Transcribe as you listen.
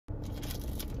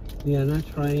Liana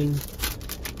trying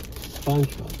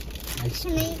SpongeBob.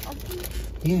 Can I open it?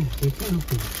 Yeah, you can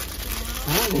open it.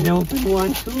 I'm gonna open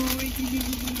one too.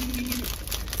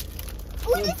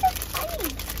 Oh, this is funny.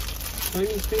 Funny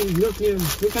thing. Look, Liana.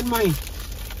 Look at mine.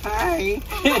 Hi.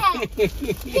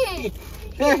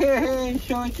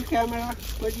 Show it to camera.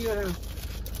 What do you have?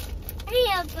 I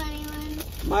have a funny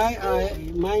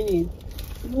one. Mine is.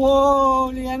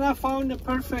 Whoa, Liana found the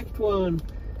perfect one.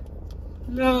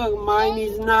 Look, mine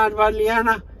is not, but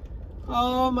Liana.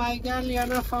 Oh my God,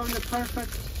 Liana found the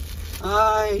perfect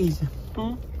eyes.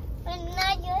 Hmm? But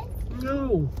not yours?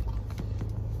 No.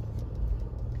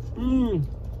 Mmm.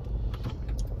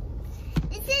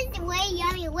 This is way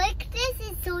yummy. Look, this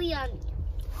is so yummy.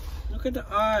 Look at the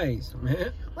eyes,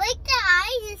 man. Look, the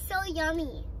eyes is so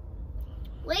yummy.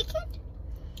 Look it.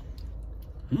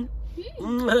 Hmm?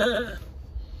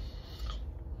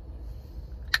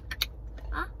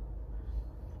 Huh?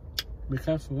 Be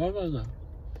careful, what was that?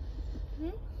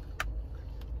 Hmm?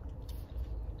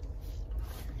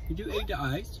 Did you eat the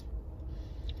eyes?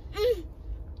 Mm.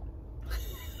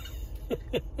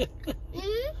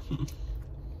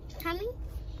 Tummy?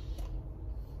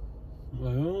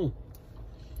 Wow.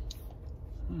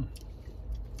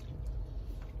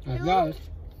 I got it.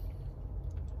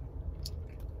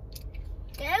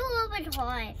 They're a little bit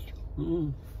hard.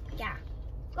 Yeah.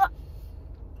 Oh.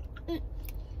 It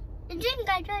didn't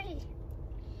get dirty.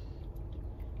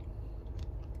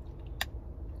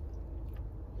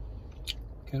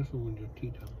 Careful with your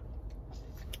teeth.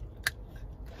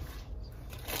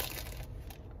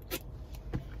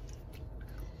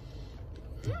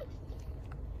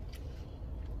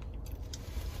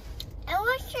 I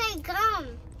wish I gum.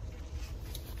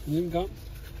 You didn't gum?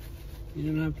 You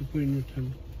don't have to put it in your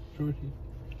tummy. Shorty.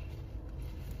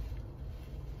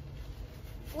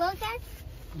 Look at.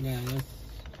 Yeah, that's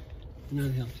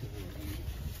not healthy.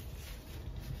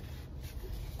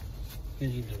 You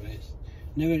can eat the rest.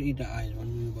 Never eat the eyes when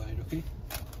you buy it, okay?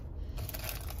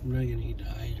 I'm not gonna eat the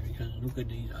eyes because look at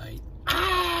these eyes.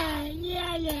 Ah,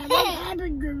 yeah, what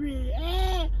happened to me?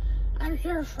 I'm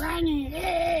so funny.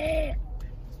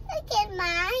 Look at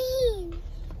mine.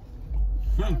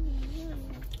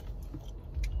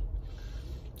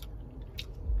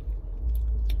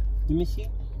 Let me see.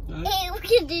 Hey, look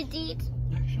at the teeth.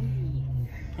 Actually,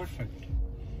 perfect.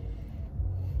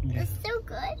 Yeah. It's so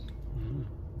good.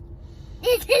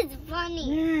 This is funny.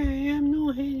 Yeah, I have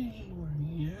no head anymore.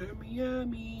 Yummy,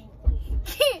 yummy.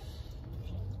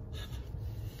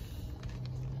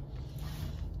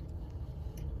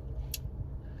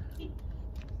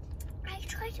 I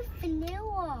tried the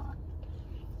vanilla.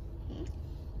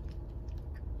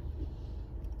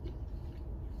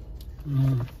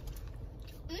 Mm.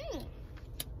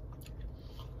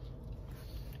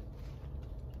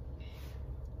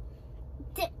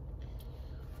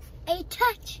 I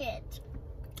touch it.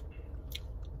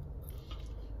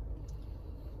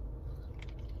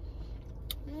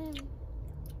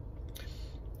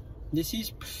 This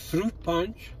is fruit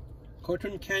punch,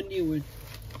 cotton candy with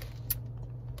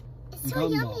It's so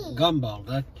yummy.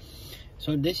 gumball.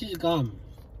 So this is gum.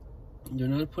 Do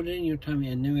not put it in your tummy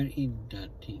and never eat that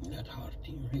thing, that hard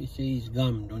thing. It says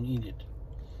gum, don't eat it.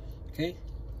 Okay?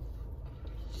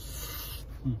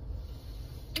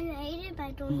 I ate it, but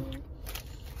I don't eat it.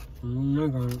 I'm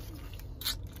not gonna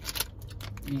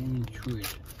even chew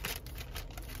it.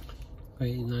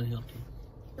 Okay, it's not healthy.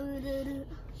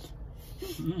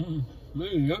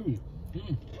 Very yummy.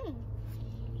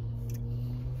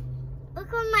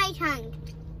 Look on my tongue.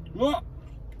 What?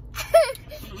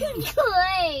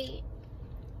 Great.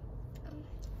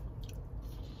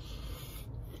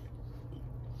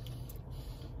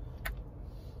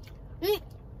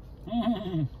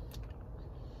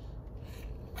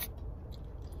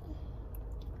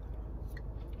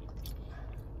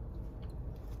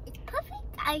 It's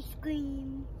perfect ice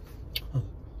cream.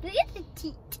 Look at the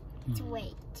teeth. It's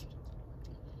white.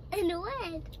 And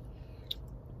red.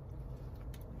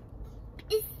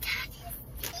 Is that his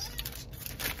teeth?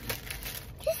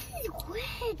 This is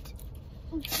red.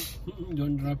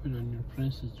 Don't drop it on your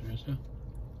princess dress, huh?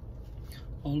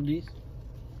 All these.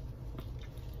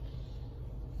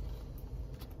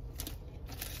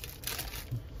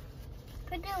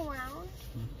 Put it around.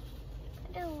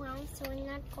 Put it around so we're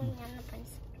not going on the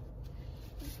princess.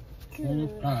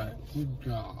 Alright, good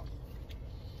job.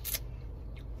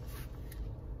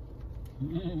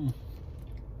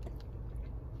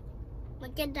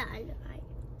 Look at the other eye.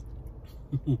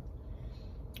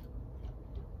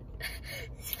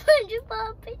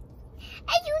 SpongeBob.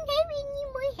 I don't have any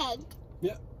more head.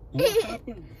 Yeah. What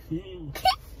happened?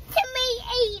 Somebody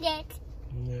ate it.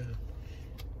 Yeah.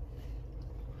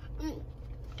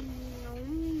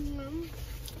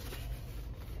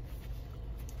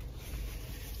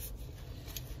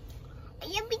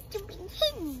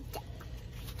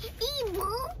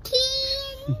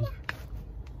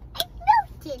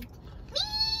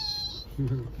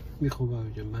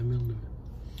 Mikrobalje, maar milde.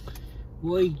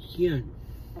 Wojtje.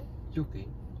 It's okay.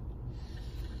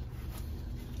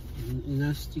 It's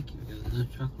not sticky because it's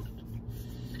not chocolate.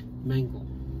 Mango.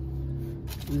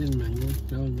 Is it mango?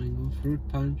 That was mango. Fruit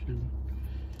punch and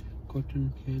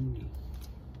cotton candy.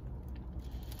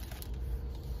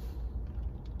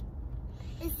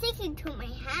 It's sticking to my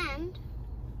hand.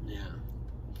 Yeah.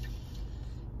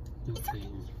 Okay.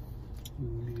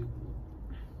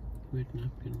 Wet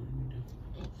napkin.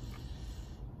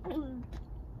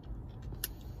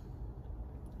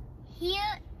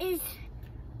 Here is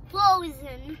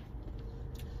frozen.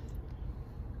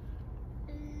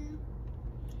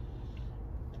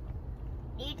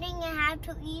 Do you think I have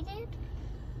to eat it?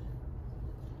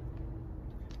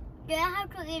 Do I have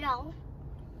to eat all?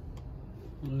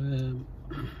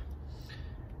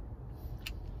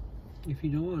 If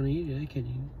you don't want to eat it, I can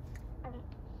eat it.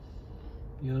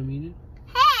 You want me to eat it?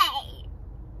 Hey!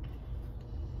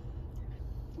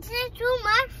 This is too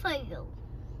much for you.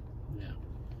 Yeah.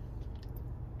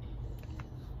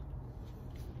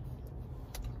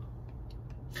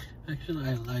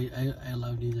 Actually, I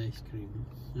love this ice cream.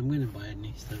 I'm gonna buy it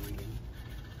next time again.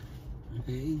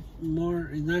 Okay,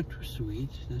 it's not too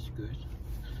sweet. That's good.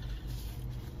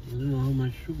 I don't know how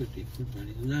much sugar they put, but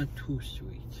it's not too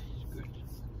sweet. It's good.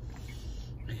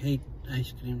 I hate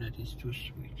ice cream that is too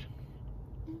sweet.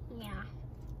 Yeah.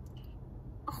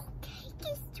 Oh, cake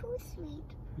is too sweet.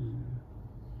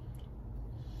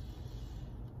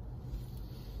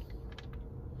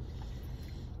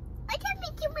 What's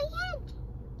happening to my head?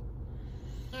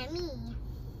 Yummy.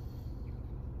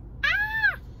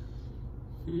 Ah!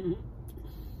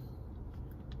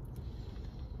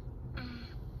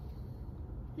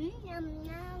 Yum,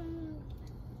 yum.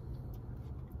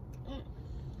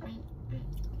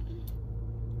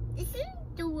 Isn't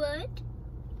the wood?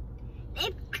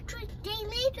 They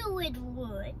made it with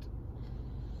wood.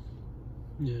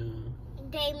 Yeah.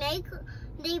 They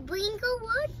bring a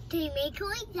wood, they make it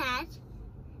like that,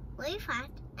 very fat,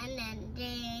 and then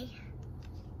they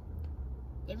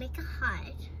make a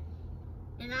heart.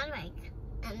 They're not like,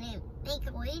 and they make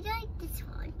it way like this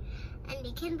one, and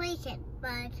they can break it,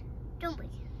 but don't break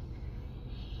it.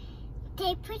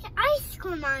 They put ice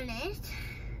cream on it,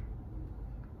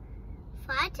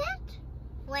 flat it,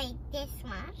 like this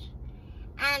much,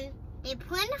 and they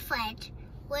put in a flat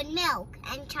with milk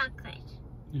and chocolate.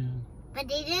 Yeah. But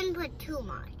they didn't put too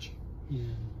much.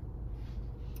 Yeah.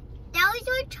 That was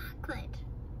with chocolate.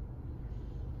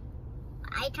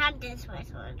 I thought this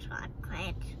was with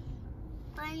chocolate.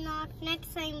 But not.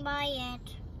 Next time, buy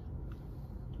it.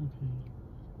 Okay.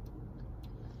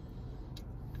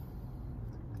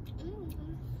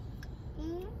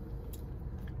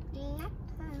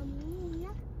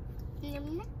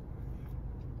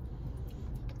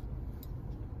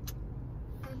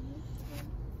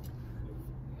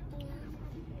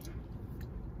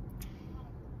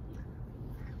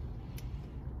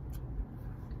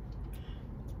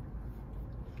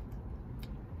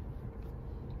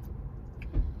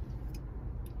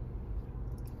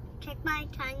 Check my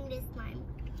tongue this time.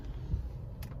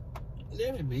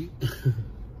 Let me.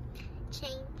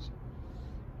 Change.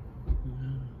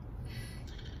 Yeah.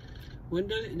 When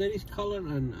there is color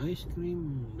on ice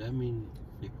cream, that means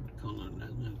they put color.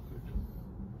 That's not good.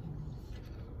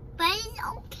 But it's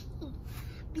okay.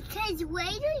 Because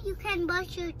later you can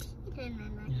brush your teeth in it.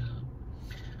 Yeah.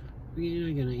 We're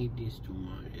not gonna eat this too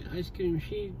much. Ice cream,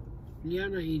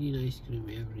 Liana eating ice cream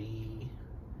every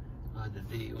other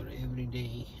day or every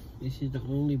day. This is the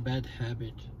only bad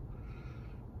habit.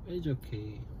 But it's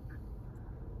okay.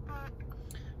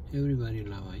 Everybody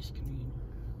love ice cream.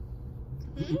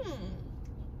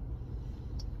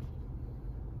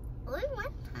 Only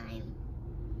one time.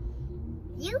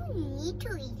 You need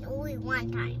to eat only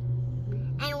one time.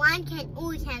 And one can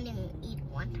only eat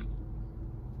one time.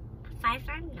 5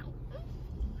 times? No.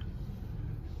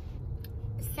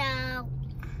 So,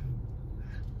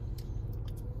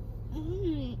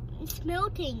 it's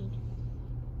melting.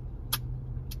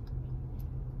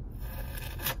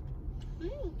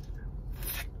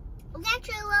 It's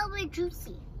actually a little bit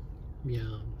juicy.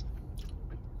 Yeah.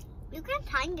 You can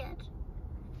tongue it.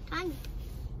 Tongue.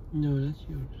 No, that's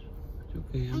yours. It's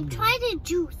okay. And try the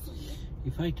juicy.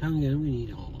 If I tongue it, I'm gonna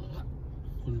eat all of it.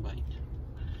 One bite.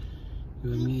 You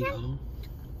want me to eat all?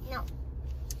 No.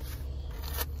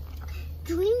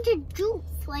 Drink the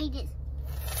juice like this.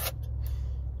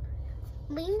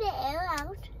 Bring the air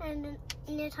out and then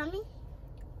in your tummy.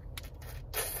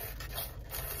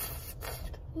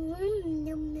 Yum,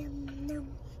 yum, yum.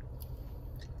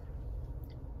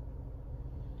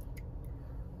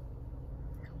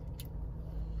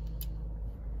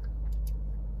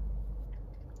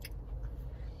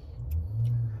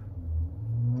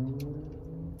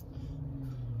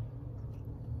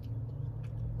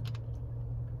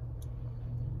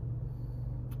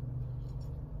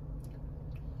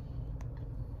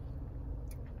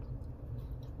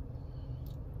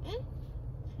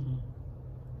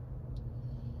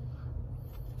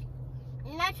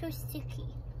 too sticky.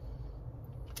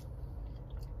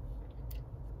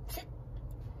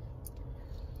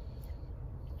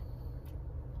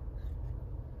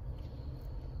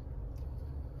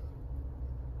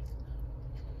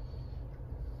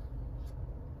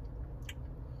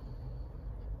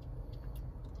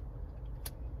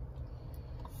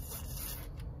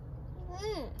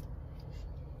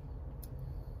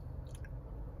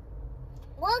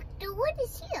 Look, the wood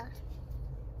is here.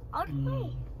 All the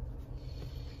way.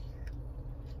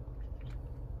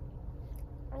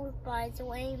 Oh, by the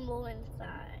rainbow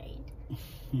inside.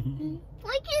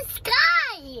 Like a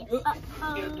sky!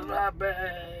 Get the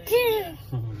rabbit!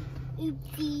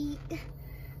 Oopsie.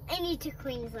 I need to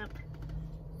clean this up.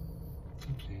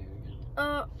 Okay.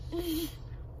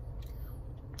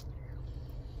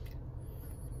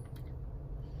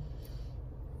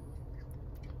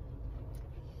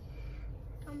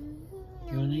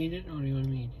 You want to eat it or you want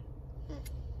me to eat it?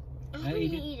 I'm gonna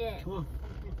eat it. Come on.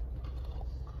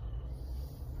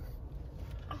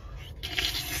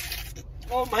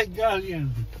 Oh my God, yeah.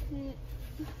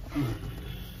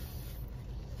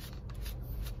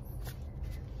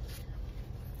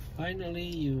 Finally,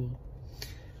 you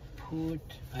put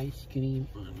ice cream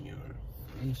on your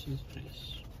princess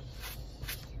dress.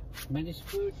 But it's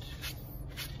good.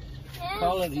 Yes.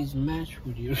 Color is matched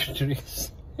with your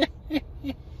dress.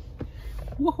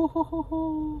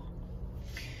 Whoa.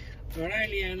 Alright,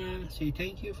 Liana. Say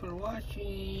thank you for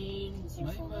watching. Thank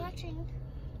you for watching.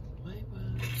 Bye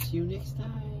bye. See you next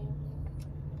time.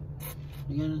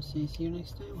 You gonna say see you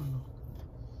next time or no?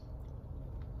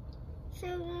 See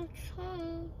you next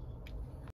time.